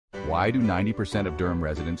Why do 90% of Durham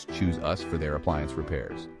residents choose us for their appliance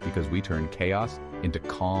repairs? Because we turn chaos into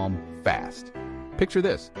calm fast. Picture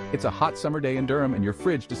this, it's a hot summer day in Durham and your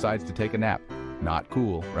fridge decides to take a nap. Not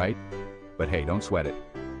cool, right? But hey, don't sweat it.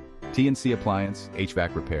 T&C Appliance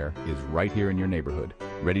HVAC Repair is right here in your neighborhood,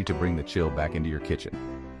 ready to bring the chill back into your kitchen.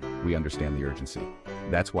 We understand the urgency.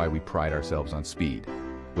 That's why we pride ourselves on speed.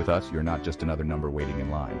 With us, you're not just another number waiting in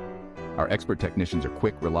line. Our expert technicians are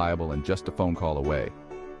quick, reliable, and just a phone call away.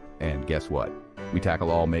 And guess what? We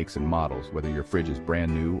tackle all makes and models, whether your fridge is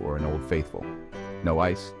brand new or an old faithful. No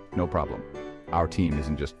ice, no problem. Our team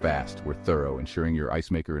isn't just fast, we're thorough, ensuring your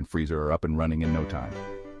ice maker and freezer are up and running in no time.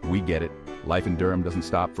 We get it. Life in Durham doesn't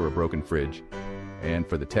stop for a broken fridge. And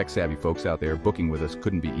for the tech-savvy folks out there, booking with us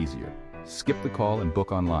couldn't be easier. Skip the call and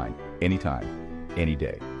book online, anytime, any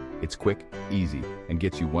day. It's quick, easy, and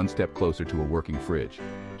gets you one step closer to a working fridge.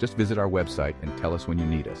 Just visit our website and tell us when you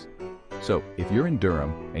need us. So, if you're in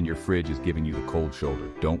Durham and your fridge is giving you the cold shoulder,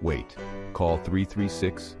 don't wait. Call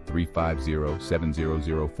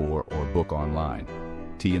 336-350-7004 or book online.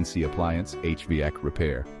 T&C Appliance HVAC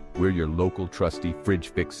Repair. We're your local trusty fridge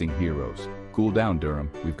fixing heroes. Cool down,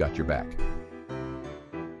 Durham. We've got your back.